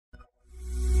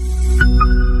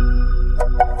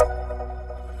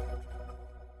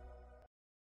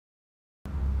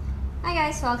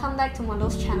guys, welcome back to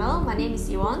Mondoze channel. My name is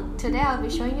Yvonne. Today I'll be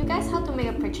showing you guys how to make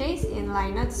a purchase in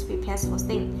Linux VPS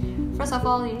Hosting. First of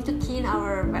all, you need to key in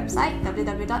our website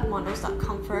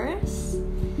www.mondoze.com first.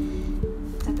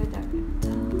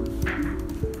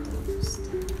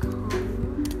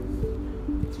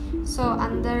 www.mondoze.com. So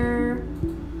under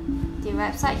the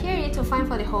website here, you need to find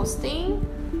for the hosting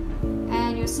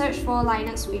and you search for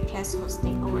Linux VPS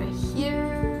Hosting over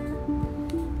here.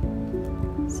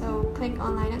 So click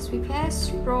on Linux VPS,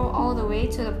 scroll all the way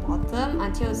to the bottom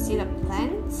until you see the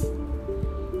plans.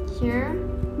 Here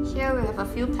we have a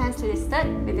few plans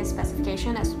listed with the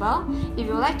specification as well. If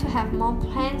you would like to have more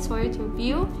plans for you to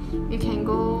view, you can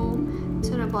go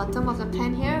to the bottom of the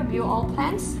plan here, view all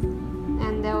plans,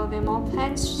 and there will be more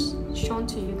plans shown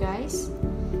to you guys.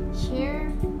 Here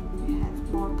we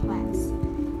have more plans.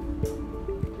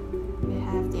 We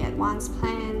have the advanced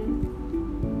plan.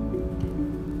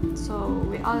 So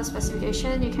with all the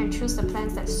specification, you can choose the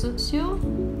plans that suits you.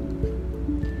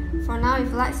 For now,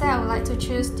 if let's say I would like to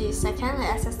choose the second, the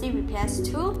SSD VPS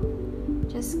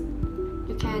 2,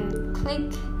 you can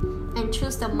click and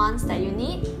choose the months that you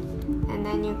need, and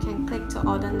then you can click to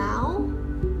order now.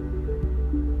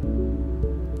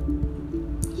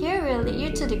 Here will lead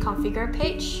you to the configure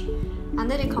page.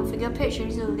 Under the configure page, you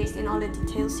need to list in all the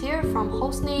details here, from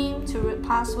hostname to root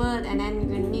password, and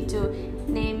then you need to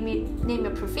name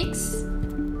your prefix.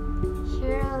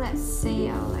 Here, let's say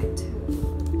I would like to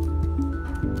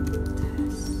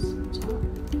test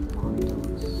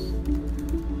Mondoze.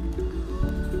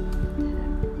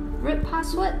 Root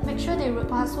password, make sure the root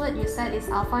password you set is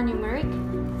alphanumeric.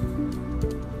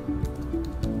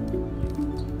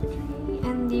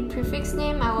 And the prefix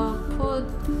name, I will put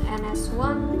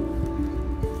NS1.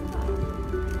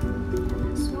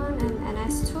 And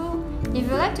NS2. If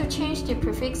you like to change the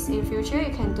prefix in future,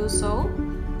 you can do so.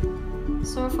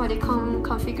 So for the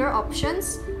configure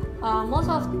options, most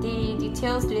of the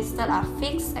details listed are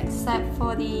fixed except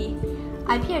for the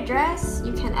IP address.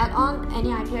 You can add on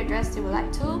any IP address you would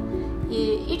like to.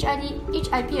 Each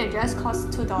IP address costs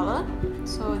 $2,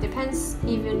 so it depends.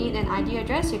 If you need an ID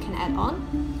address, you can add on.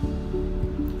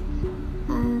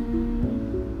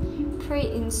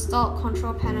 Pre-installed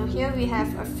control panel. Here we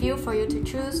have a few for you to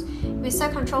choose. Vista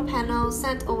control panel,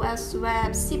 CentOS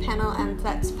Web, cPanel, and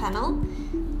Flex panel.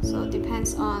 So it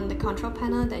depends on the control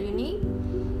panel that you need.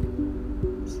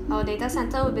 Our data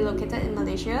center will be located in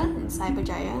Malaysia, in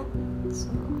Cyberjaya. So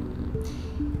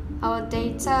our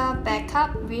data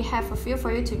backup, we have a few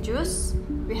for you to choose.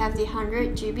 We have the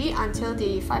 100 GB until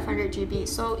the 500 GB.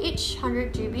 So each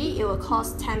 100 GB, it will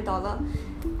cost $10,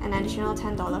 an additional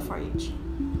 $10 for each.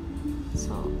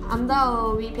 So under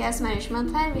our VPS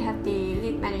management plan, we have the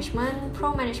lead management,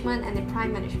 pro management, and the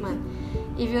prime management.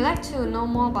 If you'd like to know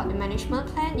more about the management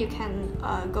plan, you can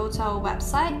go to our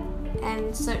website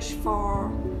and search for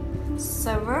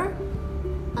server.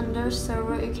 Under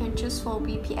server, you can choose for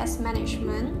VPS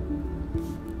management.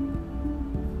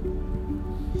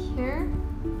 Here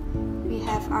we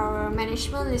have our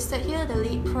management listed here, the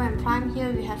lead, pro, and prime.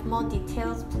 Here we have more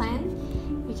detailed plan.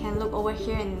 You can look over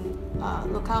here and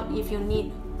look out if you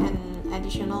need an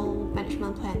additional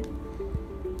management plan.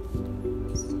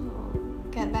 So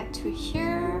get back to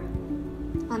here.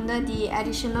 Under the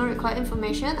additional required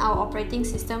information, our operating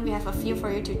system, we have a few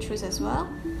for you to choose as well.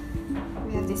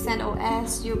 We have the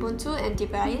CentOS, Ubuntu, and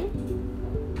Debian.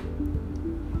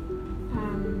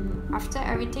 After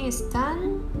everything is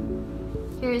done,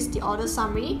 here is the order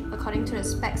summary according to the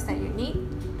specs that you need.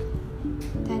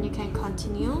 Then you can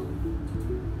continue.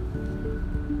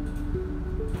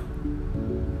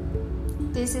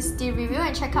 This is the review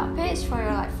and checkout page for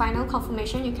your final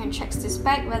confirmation. You can check the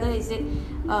spec, whether is it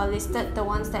listed the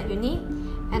ones that you need.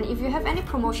 And if you have any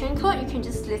promotion code, you can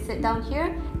just list it down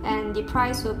here and the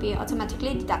price will be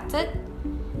automatically deducted.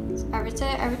 So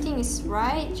everything is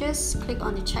right. Just click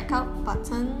on the checkout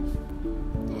button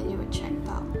and you will check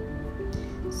out.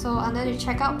 So under the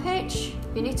checkout page,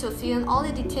 you need to fill in all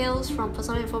the details from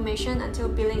personal information until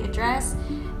billing address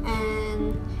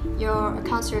and your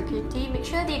account security. Make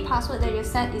sure the password that you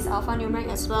set is alphanumeric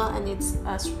as well, and it's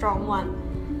a strong one.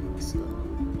 So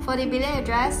for the billing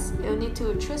address, you'll need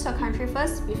to choose your country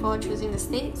first before choosing the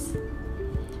states.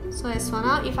 So as for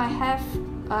now, if I have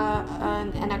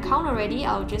an account already,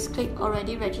 I'll just click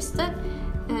already registered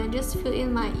and just fill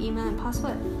in my email and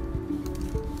password.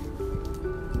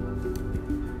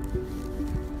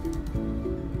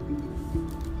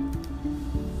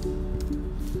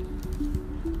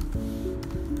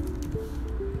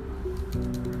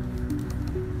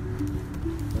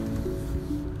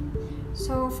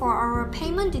 So for our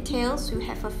payment details, we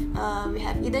have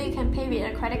either you can pay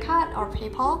with a credit card or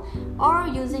PayPal, or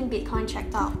using Bitcoin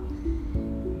checkout.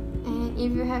 And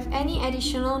if you have any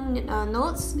additional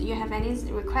notes, you have any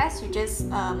requests, you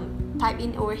just type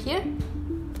in over here.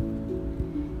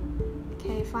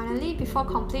 Okay, finally, before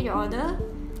complete your order,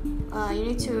 you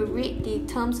need to read the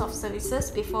terms of services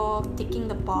before ticking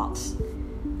the box.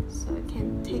 So you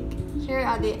can tick. Here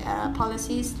are the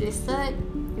policies listed.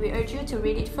 We urge you to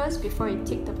read it first before you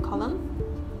tick the column.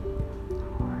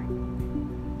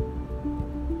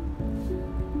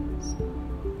 So,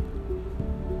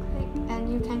 click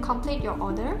and you can complete your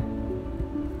order.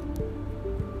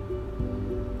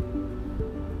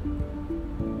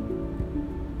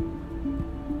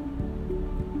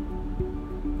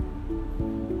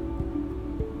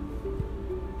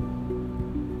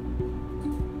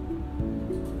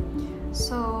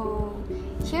 So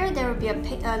here there will be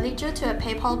a lead you to a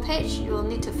PayPal page. You will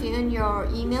need to fill in your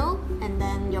email and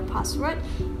then your password.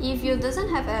 If you doesn't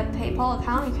have a PayPal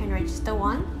account, you can register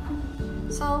one.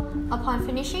 So upon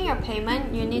finishing your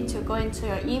payment, you need to go into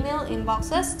your email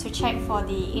inboxes to check for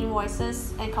the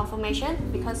invoices and confirmation,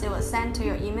 because it was sent to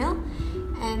your email.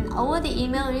 And over the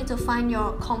email, you need to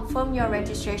confirm your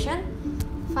registration.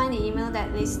 Find the email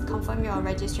that lists confirm your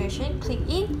registration, click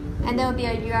in, and there will be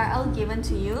a URL given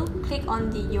to you. Click on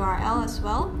the URL as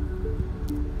well.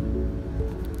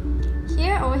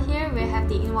 Over here we have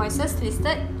the invoices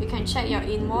listed. You can check your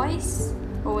invoice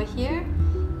over here.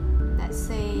 Let's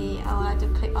say I would like to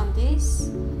click on this,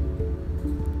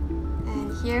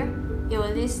 and here it will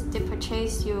list the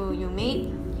purchase you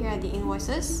made. Here are the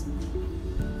invoices.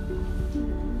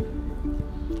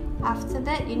 After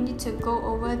that, you need to go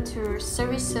over to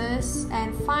services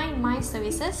and find my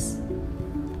services.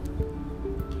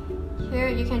 Here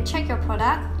you can check your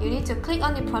product. You need to click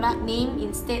on the product name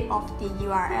instead of the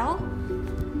URL.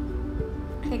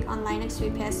 Click on Linux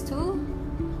VPS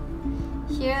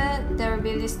 2. Here there will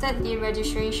be listed the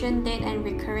registration date and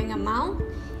recurring amount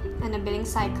and the billing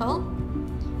cycle.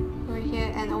 Over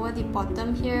here and over the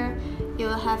bottom here, you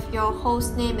will have your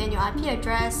host name and your IP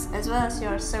address, as well as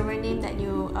your server name that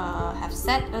you have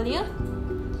set earlier.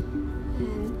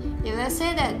 And if let's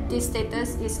say that this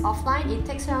status is offline, it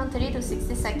takes around 30 to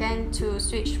 60 seconds to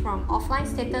switch from offline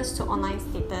status to online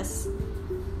status.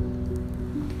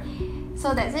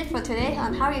 So that's it for today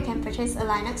on how you can purchase a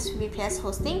Linux VPS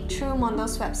hosting through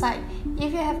Mondoze website.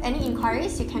 If you have any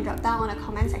inquiries, you can drop down on the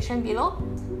comment section below,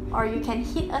 or you can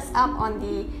hit us up on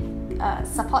the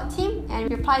support team and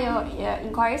reply your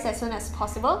inquiries as soon as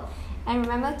possible. And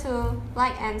remember to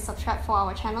like and subscribe for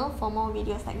our channel for more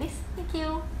videos like this. Thank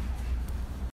you.